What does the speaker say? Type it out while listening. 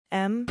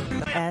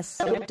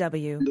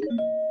MSW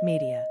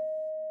Media.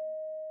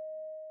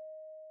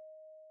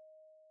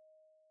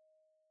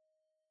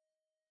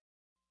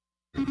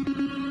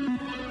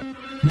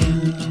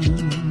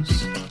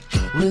 News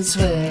with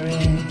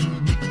swearing.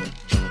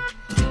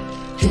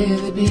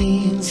 Daily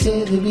beans,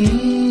 daily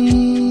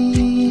beans.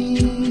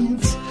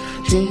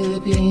 Daily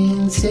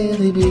beans,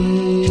 daily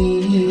beans.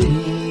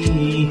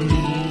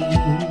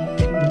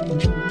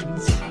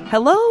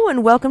 Hello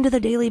and welcome to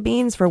the Daily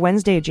Beans for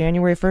Wednesday,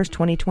 January 1st,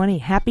 2020.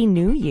 Happy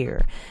New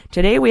Year.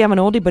 Today we have an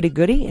oldie but a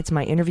goodie. It's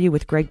my interview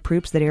with Greg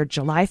Proops that aired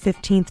July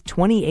 15th,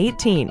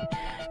 2018.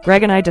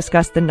 Greg and I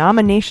discussed the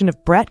nomination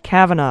of Brett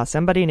Kavanaugh,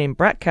 somebody named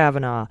Brett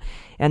Kavanaugh,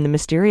 and the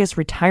mysterious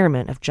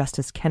retirement of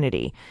Justice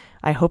Kennedy.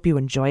 I hope you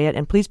enjoy it,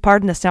 and please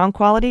pardon the sound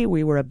quality.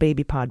 We were a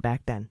baby pod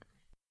back then.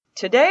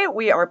 Today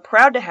we are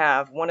proud to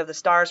have one of the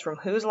stars from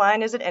Whose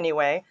Line Is It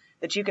Anyway?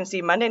 That you can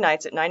see Monday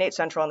nights at 9, 8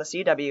 Central on the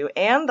CW,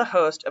 and the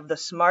host of the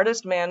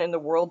Smartest Man in the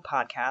World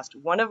podcast,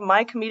 one of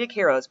my comedic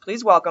heroes.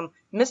 Please welcome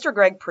Mr.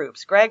 Greg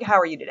Proops. Greg, how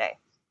are you today?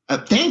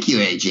 Thank you,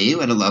 AG.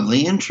 What a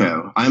lovely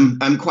intro.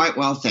 I'm quite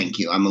well, thank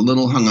you. I'm a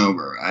little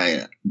hungover.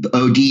 I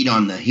OD'd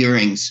on the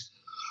hearings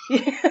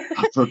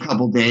for a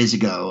couple days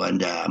ago,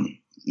 and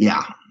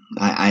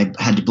I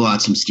had to blow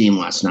out some steam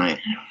last night.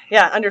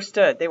 Yeah,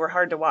 understood. They were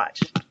hard to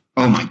watch.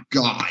 Oh my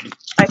God.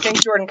 I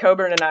think Jordan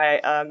Coburn and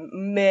I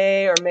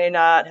may or may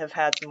not have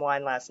had some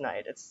wine last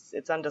night.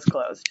 It's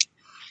undisclosed.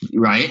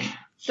 Right.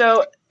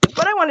 So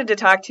what I wanted to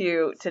talk to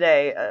you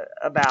today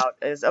about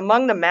is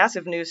among the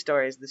massive news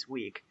stories this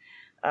week.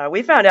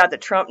 We found out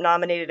that Trump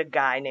nominated a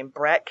guy named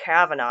Brett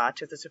Kavanaugh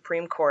to the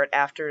Supreme Court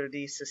after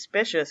the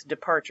suspicious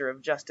departure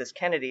of Justice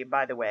Kennedy,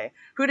 by the way,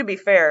 who, to be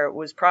fair,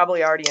 was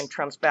probably already in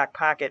Trump's back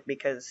pocket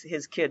because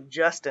his kid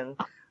Justin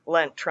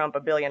lent Trump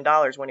 $1 billion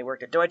when he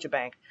worked at Deutsche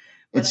Bank.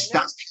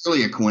 That's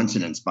really a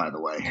coincidence, by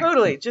the way.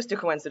 Totally, just a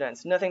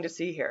coincidence. Nothing to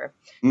see here.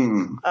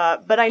 Mm.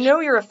 But I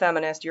know you're a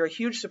feminist. You're a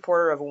huge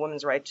supporter of a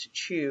woman's right to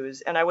choose.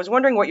 And I was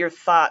wondering what your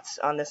thoughts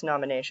on this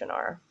nomination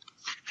are.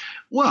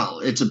 Well,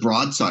 it's a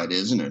broadside,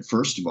 isn't it?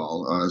 First of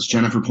all, as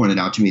Jennifer pointed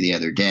out to me the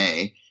other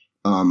day,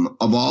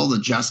 of all the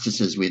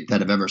justices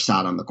that have ever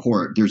sat on the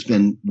court, there's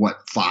been,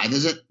 5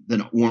 is it,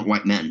 that weren't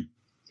white men?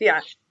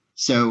 Yeah.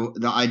 So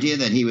the idea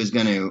that he was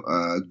going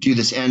to do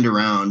this end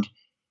around,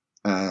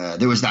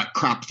 there was that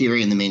crap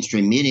theory in the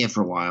mainstream media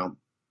for a while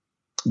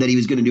that he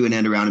was going to do an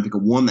end around and pick a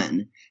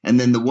woman, and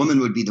then the woman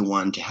would be the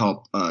one to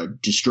help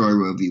destroy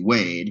Roe v.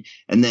 Wade,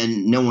 and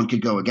then no one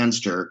could go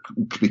against her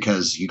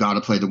because you got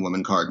to play the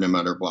woman card no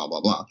matter blah,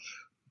 blah, blah.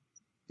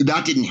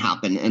 That didn't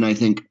happen, and I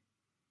think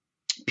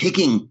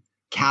picking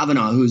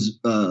Kavanaugh, who's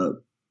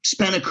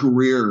spent a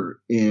career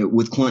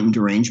with Clinton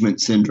derangement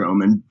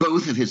syndrome, and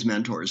both of his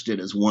mentors did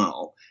as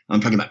well.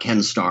 I'm talking about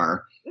Ken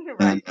Starr.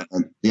 Right.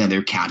 And the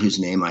other cat whose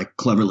name I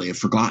cleverly have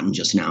forgotten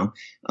just now,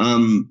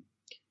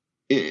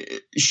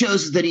 it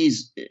shows that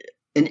he's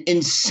an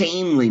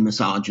insanely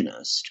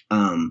misogynist.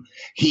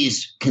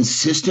 He's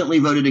consistently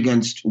voted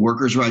against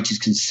workers' rights. He's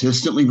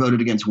consistently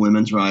voted against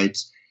women's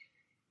rights.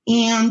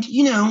 And,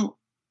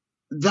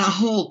 the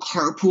whole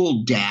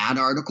carpool dad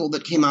article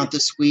that came out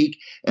this week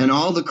and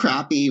all the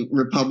crappy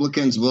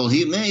Republicans, well,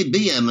 he may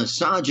be a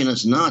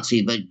misogynist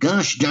Nazi, but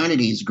gosh darn it,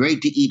 he's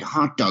great to eat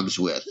hot dogs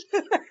with.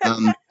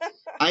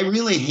 I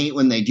really hate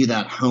when they do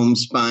that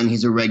homespun.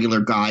 He's a regular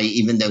guy,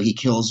 even though he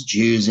kills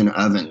Jews in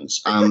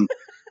ovens.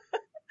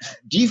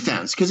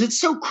 Defense, because it's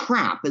so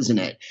crap, isn't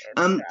it?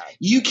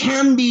 You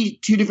can be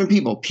two different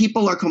people.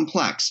 People are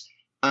complex.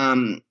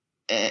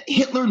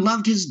 Hitler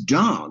loved his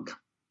dog.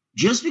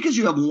 Just because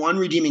you have one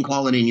redeeming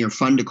quality and you're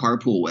fun to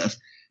carpool with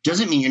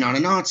doesn't mean you're not a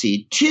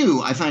Nazi.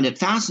 2, I find it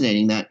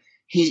fascinating that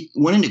he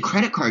went into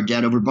credit card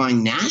debt over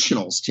buying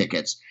Nationals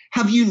tickets.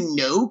 Have you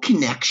no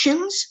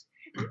connections?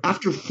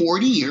 After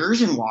 40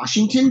 years in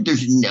Washington,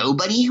 there's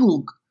nobody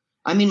who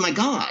 – I mean, my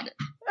God.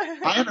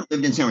 I haven't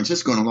lived in San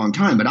Francisco in a long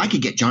time, but I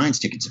could get Giants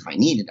tickets if I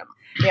needed them.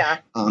 Yeah.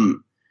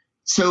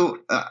 So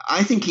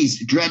I think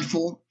he's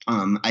dreadful.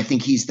 I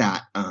think he's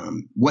that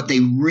what they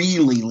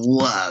really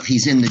love.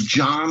 He's in the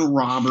John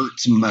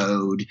Roberts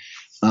mode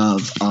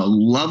of a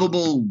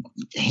lovable,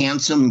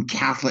 handsome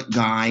Catholic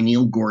guy,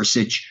 Neil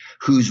Gorsuch,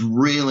 who's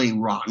really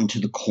rotten to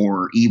the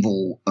core,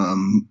 evil,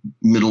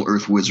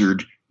 Middle-earth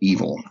wizard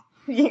evil.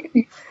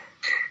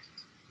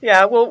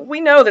 Yeah, well,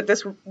 we know that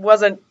this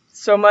wasn't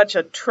so much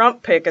a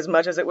Trump pick as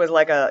much as it was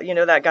like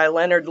that guy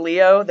Leonard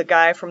Leo, the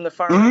guy from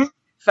the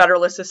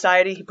Federalist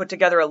Society. He put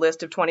together a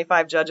list of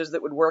 25 judges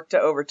that would work to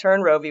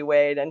overturn Roe v.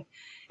 Wade,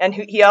 and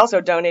he also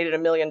donated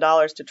 $1 million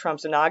to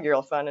Trump's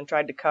inaugural fund and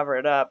tried to cover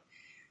it up.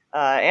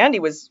 And he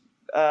was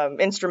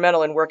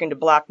instrumental in working to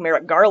block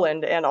Merrick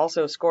Garland and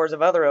also scores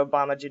of other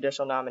Obama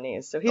judicial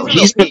nominees. So he's a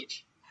real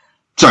peach.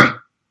 Sorry.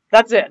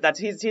 That's it.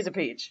 He's a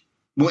peach.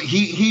 Well,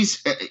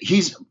 he's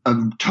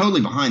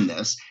totally behind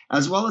this,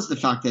 as well as the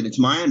fact that it's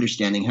my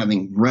understanding,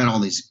 having read all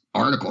these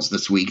articles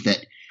this week,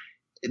 that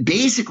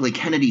basically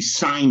Kennedy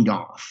signed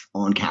off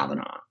on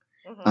Kavanaugh.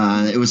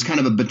 Mm-hmm. It was kind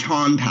of a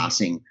baton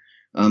passing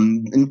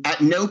And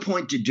at no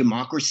point did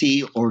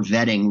democracy or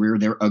vetting rear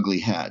their ugly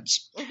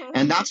heads.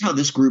 And that's how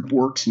this group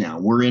works now.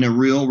 We're in a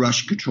real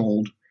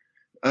Russian-controlled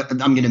I'm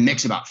going to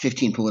mix about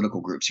 15 political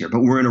groups here,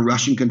 but we're in a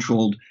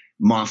Russian-controlled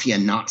mafia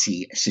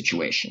Nazi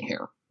situation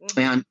here.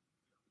 And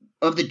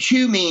of the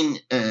two main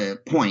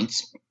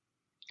points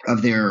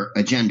of their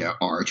agenda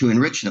are to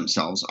enrich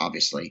themselves,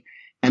 obviously,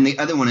 and the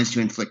other one is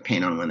to inflict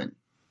pain on women.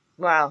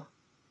 Wow.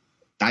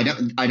 I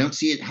don't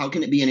see it. How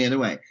can it be any other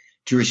way?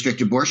 To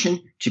restrict abortion,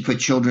 to put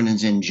children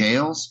in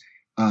jails,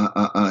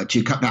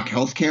 to cut back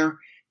health care,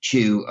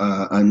 to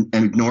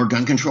ignore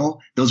gun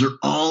control. Those are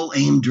all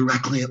aimed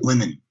directly at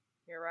women.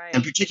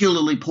 And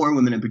particularly poor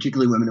women, and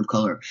particularly women of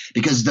color,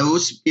 because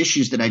those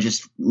issues that I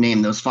just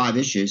named, those 5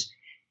 issues,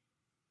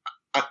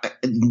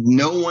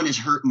 no one is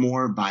hurt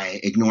more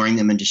by ignoring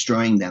them and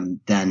destroying them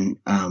than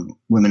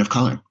women of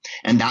color.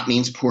 And that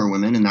means poor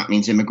women, and that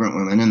means immigrant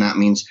women, and that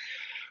means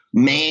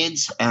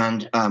maids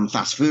and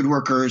fast food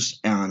workers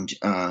and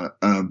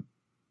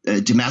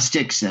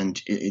domestics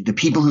and the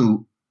people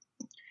who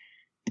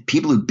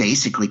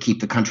basically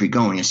keep the country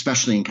going,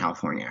 especially in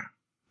California.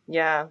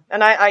 Yeah.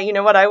 And I you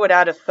know what, I would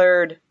add a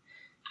third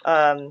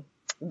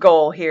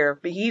goal here.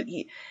 But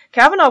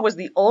Kavanaugh was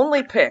the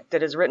only pick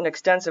that has written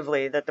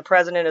extensively that the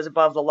president is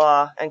above the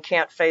law and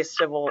can't face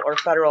civil or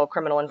federal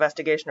criminal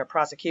investigation or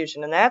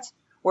prosecution. And that's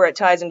where it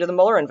ties into the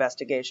Mueller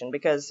investigation,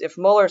 because if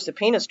Mueller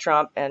subpoenas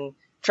Trump and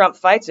Trump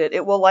fights it,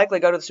 it will likely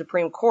go to the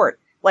Supreme Court,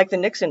 like the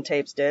Nixon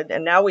tapes did.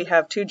 And now we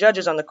have 2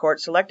 judges on the court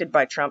selected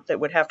by Trump that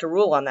would have to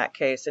rule on that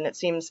case. And it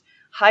seems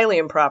highly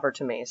improper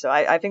to me. So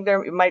I think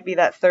there might be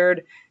that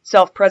third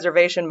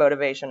self-preservation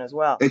motivation as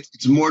well.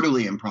 It's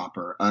mortally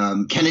improper.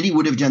 Kennedy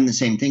would have done the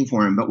same thing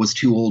for him, but was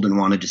too old and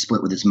wanted to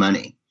split with his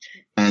money.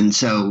 And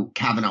so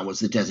Kavanaugh was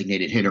the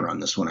designated hitter on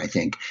this one, I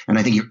think. And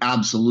I think you're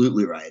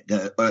absolutely right.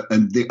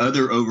 The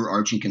other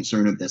overarching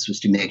concern of this was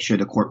to make sure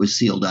the court was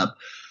sealed up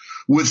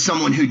with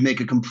someone who'd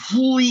make a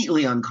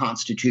completely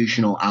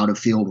unconstitutional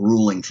out-of-field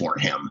ruling for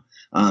him.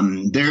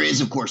 There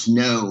is, of course,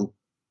 no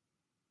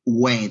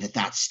way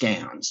that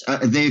stands.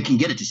 They can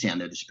get it to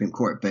stand at the Supreme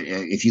Court, but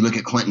if you look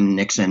at Clinton,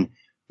 Nixon,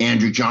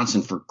 Andrew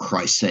Johnson, for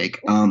Christ's sake,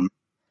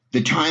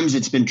 the times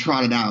it's been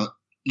trotted out,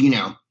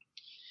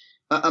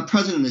 a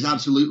president is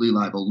absolutely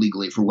liable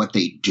legally for what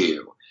they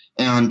do.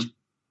 And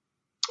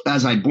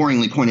as I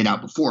boringly pointed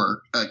out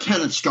before,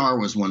 Kenneth Starr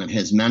was one of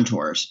his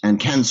mentors, and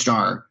Ken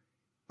Starr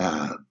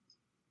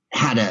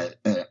had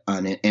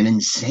an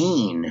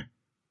insane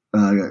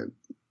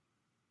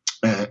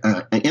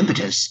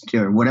impetus,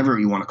 or whatever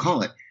you want to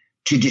call it,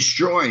 to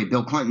destroy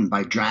Bill Clinton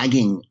by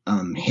dragging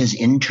his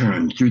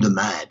intern through the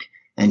mud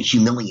and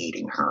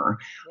humiliating her.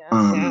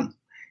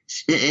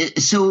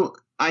 So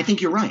I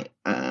think you're right.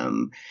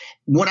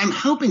 What I'm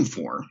hoping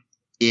for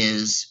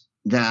is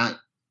that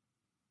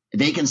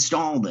they can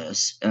stall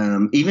this,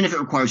 even if it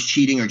requires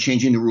cheating or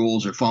changing the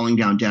rules or falling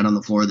down dead on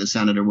the floor of the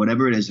Senate or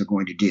whatever it is they're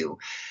going to do.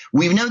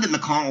 We know that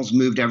McConnell's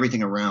moved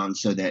everything around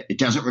so that it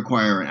doesn't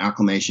require an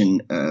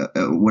acclamation.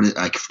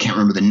 I can't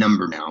remember the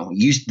number now.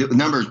 The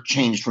number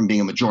changed from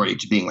being a majority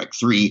to being like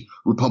 3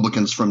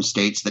 Republicans from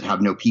states that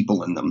have no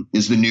people in them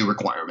is the new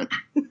requirement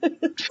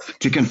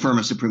to confirm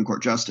a Supreme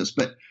Court justice.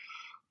 But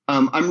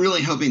I'm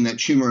really hoping that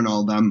Schumer and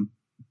all of them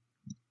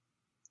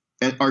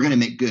are going to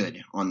make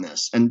good on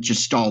this and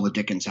just stall the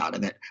dickens out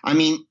of it. I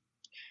mean,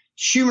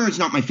 Schumer is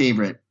not my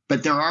favorite,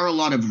 but there are a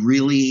lot of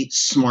really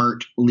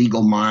smart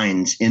legal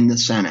minds in the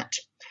Senate.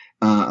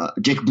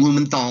 Dick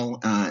Blumenthal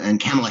and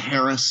Kamala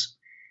Harris.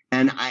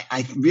 And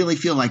I really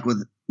feel like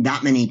with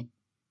that many,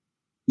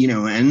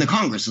 and the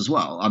Congress as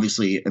well,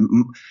 obviously,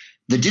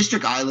 the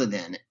district I live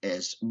in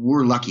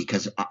we're lucky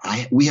because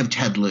we have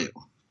Ted Lieu.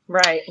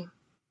 Right.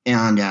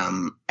 And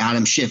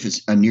Adam Schiff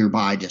is a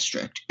nearby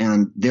district.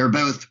 And they're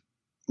both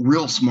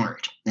real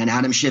smart. And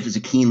Adam Schiff is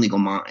a keen legal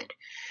mind.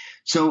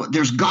 So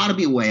there's got to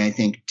be a way, I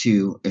think,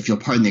 to, if you'll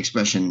pardon the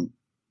expression,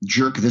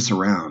 jerk this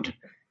around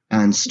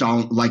and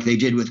stall like they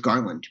did with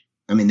Garland.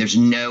 I mean, there's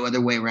no other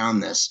way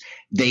around this.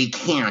 They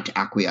can't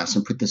acquiesce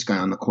and put this guy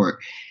on the court.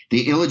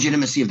 The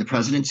illegitimacy of the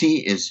presidency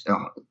is,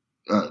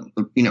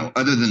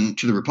 other than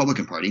to the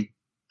Republican Party,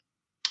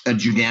 a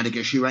gigantic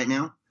issue right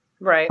now.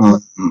 Right.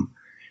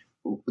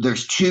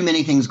 There's too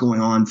many things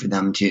going on for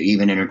them to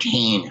even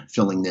entertain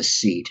filling this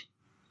seat.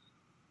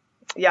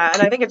 Yeah,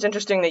 and I think it's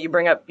interesting that you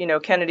bring up,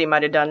 Kennedy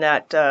might have done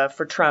that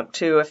for Trump,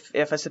 too,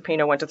 if a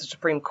subpoena went to the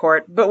Supreme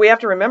Court. But we have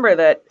to remember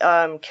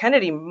that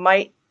Kennedy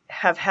might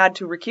have had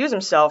to recuse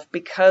himself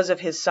because of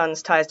his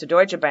son's ties to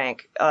Deutsche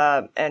Bank.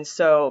 And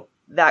so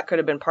that could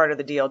have been part of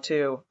the deal,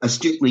 too.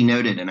 Astutely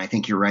noted, and I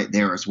think you're right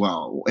there as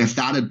well. If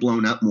that had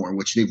blown up more,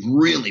 which they've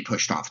really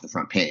pushed off the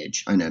front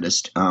page, I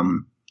noticed.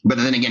 But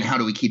then again, how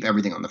do we keep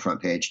everything on the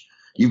front page?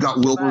 You've got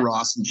Wilbur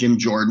Ross and Jim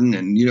Jordan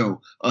and,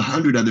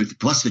 100 others,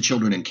 plus the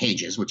children in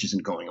cages, which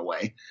isn't going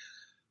away.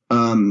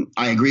 I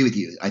agree with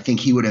you. I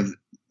think he would have,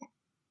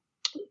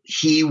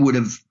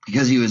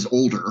 because he was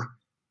older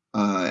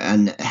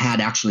and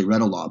had actually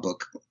read a law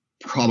book,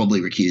 probably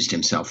recused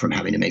himself from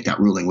having to make that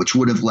ruling, which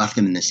would have left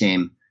him in the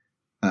same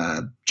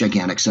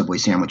gigantic Subway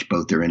sandwich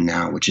boat they're in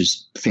now, which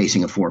is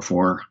facing a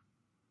 4-4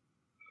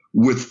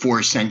 with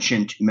 4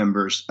 sentient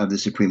members of the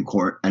Supreme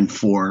Court and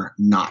 4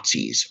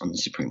 Nazis on the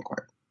Supreme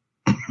Court.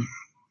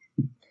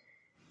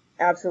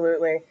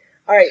 Absolutely.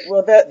 All right.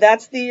 Well,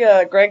 that's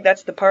the Greg.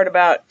 That's the part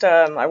about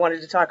I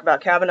wanted to talk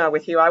about Kavanaugh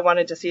with you. I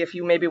wanted to see if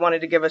you maybe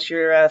wanted to give us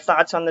your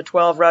thoughts on the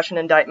 12 Russian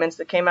indictments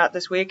that came out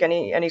this week.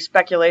 Any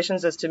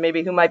speculations as to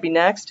maybe who might be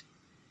next?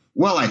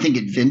 Well, I think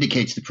it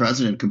vindicates the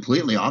president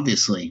completely,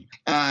 obviously.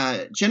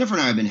 Jennifer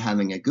and I have been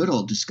having a good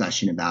old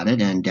discussion about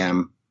it, and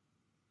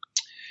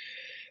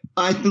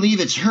I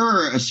believe it's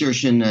her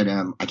assertion that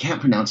I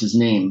can't pronounce his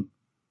name.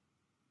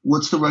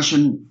 What's the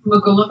Russian?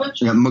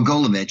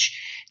 Mogilovich.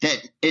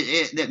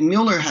 That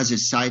Mueller has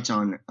his sights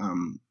on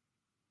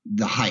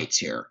the heights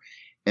here.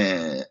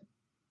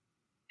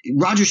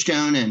 Roger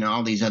Stone and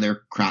all these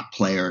other crap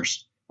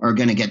players are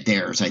going to get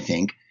theirs, I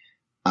think.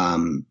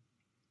 All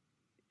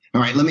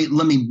right, let me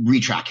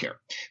retrack here.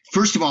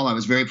 First of all, I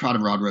was very proud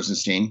of Rod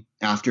Rosenstein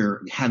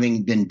after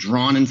having been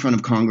drawn in front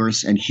of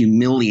Congress and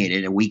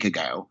humiliated a week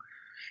ago,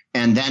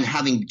 and then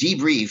having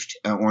debriefed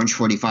Orange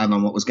 45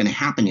 on what was going to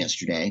happen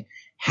yesterday,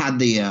 had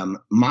the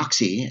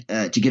moxie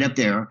to get up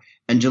there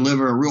and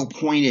deliver a real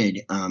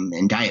pointed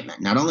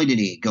indictment. Not only did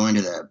he go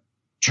into the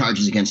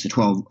charges against the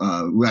 12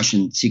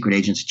 Russian secret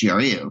agents at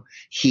GRU,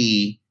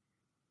 he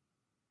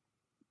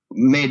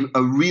made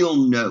a real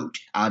note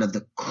out of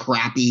the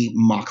crappy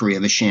mockery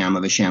of a sham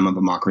of a sham of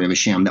a mockery of a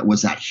sham that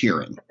was that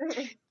hearing.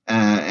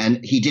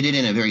 And he did it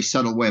in a very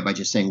subtle way by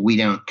just saying, we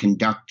don't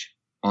conduct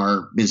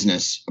our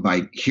business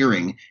by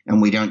hearing,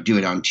 and we don't do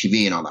it on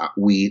TV and all that.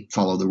 We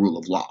follow the rule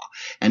of law.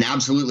 And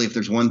absolutely, if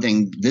there's one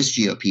thing this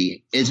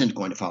GOP isn't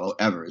going to follow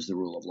ever, is the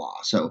rule of law.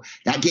 So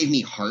that gave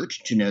me heart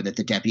to know that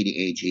the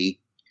deputy AG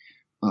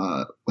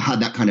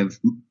had that kind of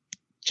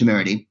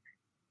temerity.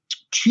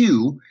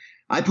 2,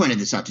 I pointed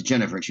this out to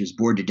Jennifer, and she was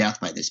bored to death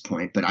by this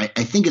point, but I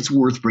think it's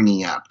worth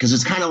bringing up because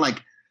it's kind of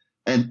like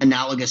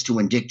analogous to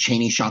when Dick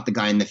Cheney shot the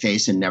guy in the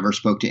face and never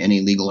spoke to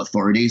any legal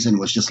authorities and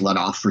was just let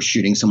off for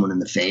shooting someone in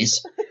the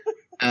face.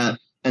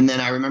 And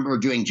then I remember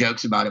doing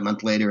jokes about it a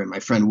month later, and my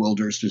friend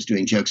Wilders was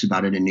doing jokes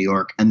about it in New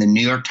York. And the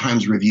New York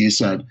Times Review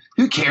said,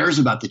 who cares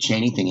about the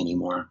Cheney thing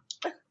anymore?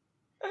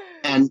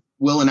 And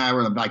Will and I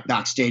were like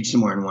backstage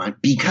somewhere and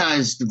went,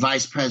 because the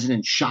vice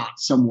president shot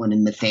someone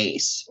in the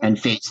face and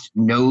faced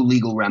no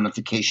legal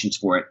ramifications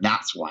for it.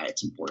 That's why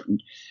it's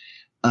important.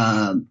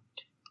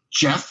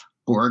 Jeff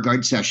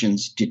Beauregard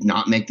Sessions did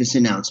not make this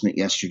announcement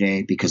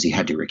yesterday because he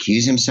had to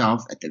recuse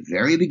himself at the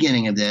very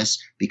beginning of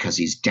this because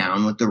he's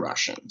down with the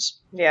Russians.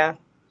 Yeah.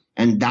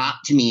 And that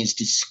to me is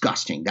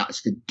disgusting.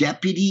 That's the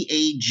deputy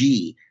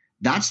AG.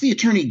 That's the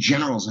attorney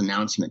general's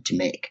announcement to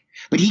make.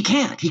 But he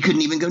can't. He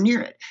couldn't even go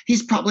near it.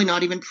 He's probably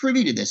not even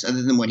privy to this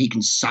other than what he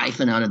can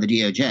siphon out of the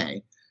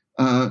DOJ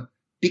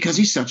because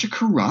he's such a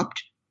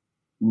corrupt,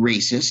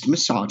 racist,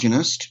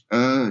 misogynist,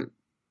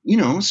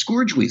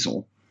 scourge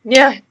weasel.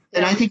 Yeah.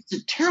 And I think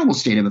it's a terrible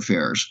state of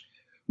affairs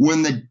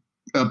when the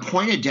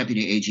appointed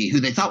deputy AG, who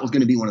they thought was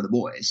going to be one of the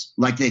boys,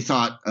 like they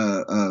thought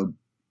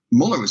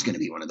Mueller was going to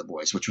be one of the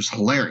boys, which was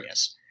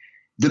hilarious.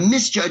 The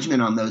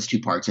misjudgment on those two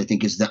parts, I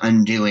think, is the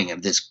undoing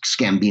of this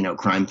Scambino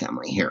crime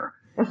family here.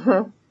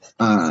 Because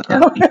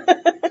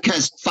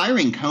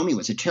firing Comey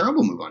was a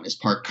terrible move on his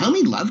part.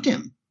 Comey loved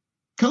him.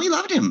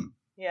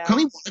 Yeah.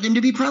 Comey wanted him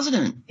to be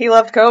president. He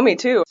loved Comey,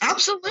 too.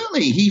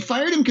 Absolutely. He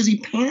fired him because he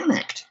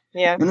panicked.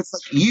 Yeah. And it's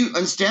like you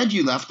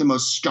left the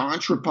most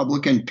staunch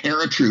Republican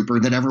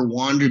paratrooper that ever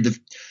wandered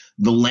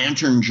the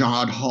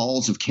lantern-jawed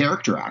halls of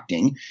character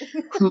acting,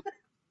 who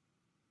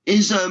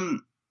is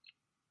grim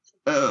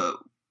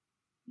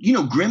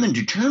and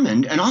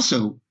determined. And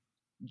also,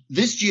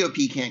 this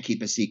GOP can't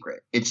keep a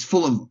secret. It's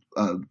full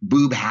of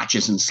boob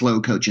hatches and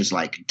slow coaches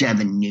like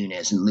Devin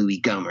Nunes and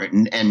Louis Gohmert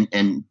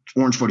and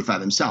Orange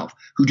 45 himself,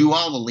 who do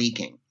all the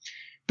leaking.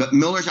 But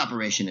Mueller's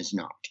operation is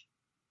not.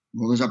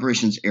 Mueller's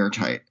operation is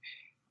airtight.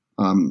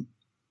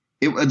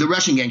 The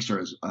Russian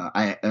gangsters,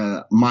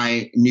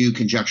 my new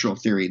conjectural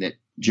theory that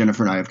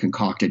Jennifer and I have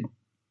concocted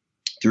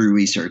through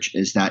research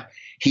is that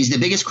he's the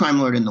biggest crime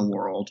lord in the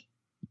world,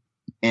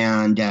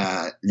 and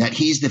that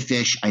he's the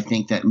fish I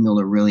think that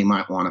Mueller really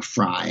might want to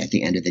fry at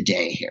the end of the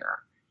day here,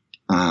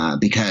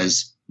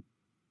 because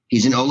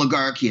he's an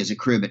oligarch. He has a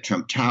crib at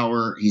Trump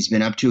Tower. He's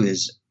been up to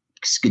his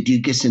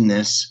skadukas in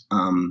this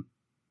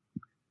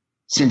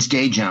since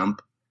day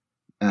jump.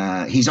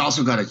 He's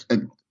also got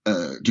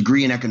a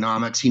degree in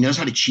economics. He knows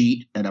how to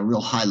cheat at a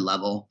real high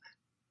level.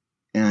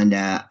 And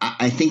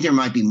I think there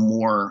might be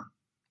more.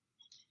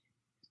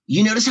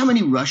 You notice how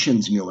many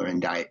Russians Mueller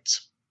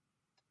indicts?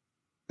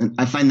 And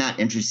I find that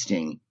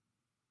interesting.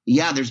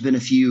 Yeah, there's been a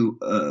few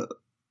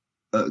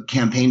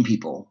campaign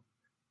people.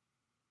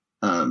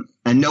 And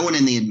no one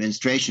in the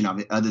administration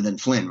other than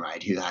Flynn,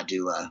 right, who had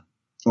to,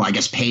 I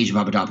guess Paige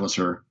Papadopoulos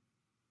for,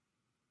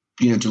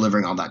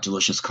 delivering all that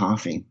delicious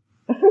coffee.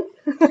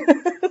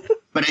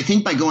 But I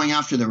think by going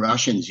after the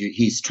Russians,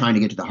 he's trying to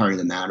get to the heart of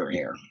the matter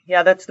here.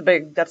 Yeah, that's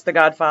the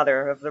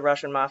godfather of the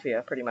Russian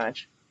mafia, pretty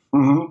much.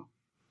 Mm-hmm.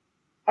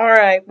 All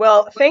right.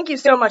 Well, thank you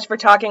so much for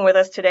talking with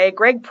us today.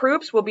 Greg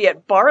Proops will be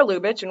at Bar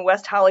Lubitsch in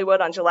West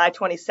Hollywood on July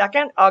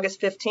 22nd,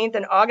 August 15th,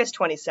 and August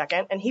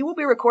 22nd, and he will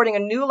be recording a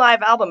new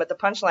live album at the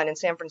Punchline in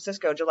San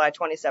Francisco, July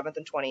 27th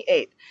and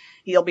 28th.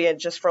 He'll be at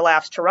Just for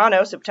Laughs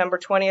Toronto, September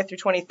 20th through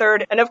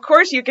 23rd, and of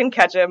course you can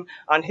catch him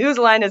on Whose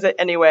Line Is It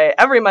Anyway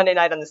every Monday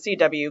night on the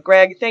CW.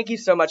 Greg, thank you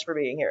so much for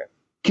being here.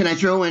 Can I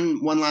throw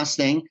in one last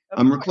thing?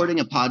 I'm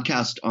recording a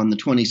podcast on the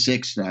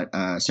 26th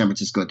at San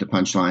Francisco at the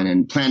Punchline,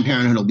 and Planned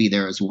Parenthood will be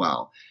there as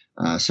well.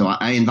 So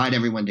I invite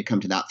everyone to come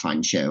to that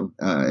fine show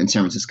in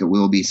San Francisco.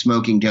 We'll be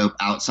smoking dope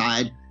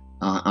outside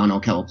on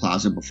Ocala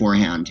Plaza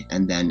beforehand,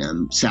 and then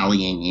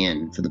sallying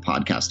in for the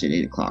podcast at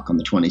 8 o'clock on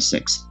the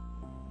 26th.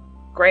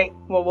 Great.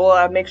 Well,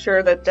 we'll make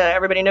sure that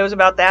everybody knows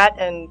about that.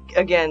 And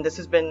again, this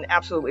has been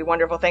absolutely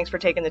wonderful. Thanks for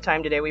taking the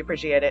time today. We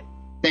appreciate it.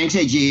 Thanks,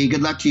 AG.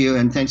 Good luck to you,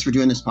 and thanks for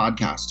doing this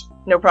podcast.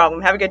 No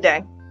problem. Have a good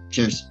day.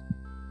 Cheers.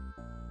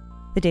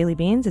 The Daily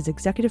Beans is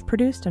executive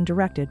produced and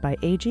directed by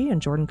AG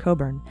and Jordan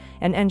Coburn,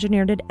 and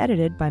engineered and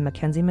edited by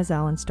Mackenzie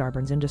Mazzell and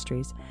Starburns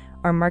Industries.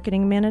 Our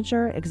marketing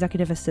manager,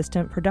 executive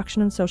assistant,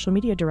 production and social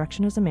media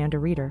direction is Amanda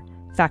Reeder.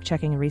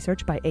 Fact-checking and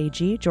research by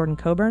AG, Jordan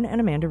Coburn,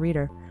 and Amanda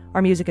Reeder.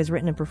 Our music is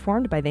written and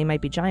performed by They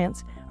Might Be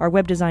Giants. Our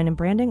web design and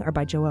branding are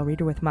by Joelle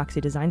Reeder with Moxie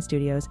Design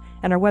Studios,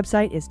 and our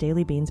website is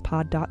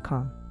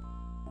dailybeanspod.com.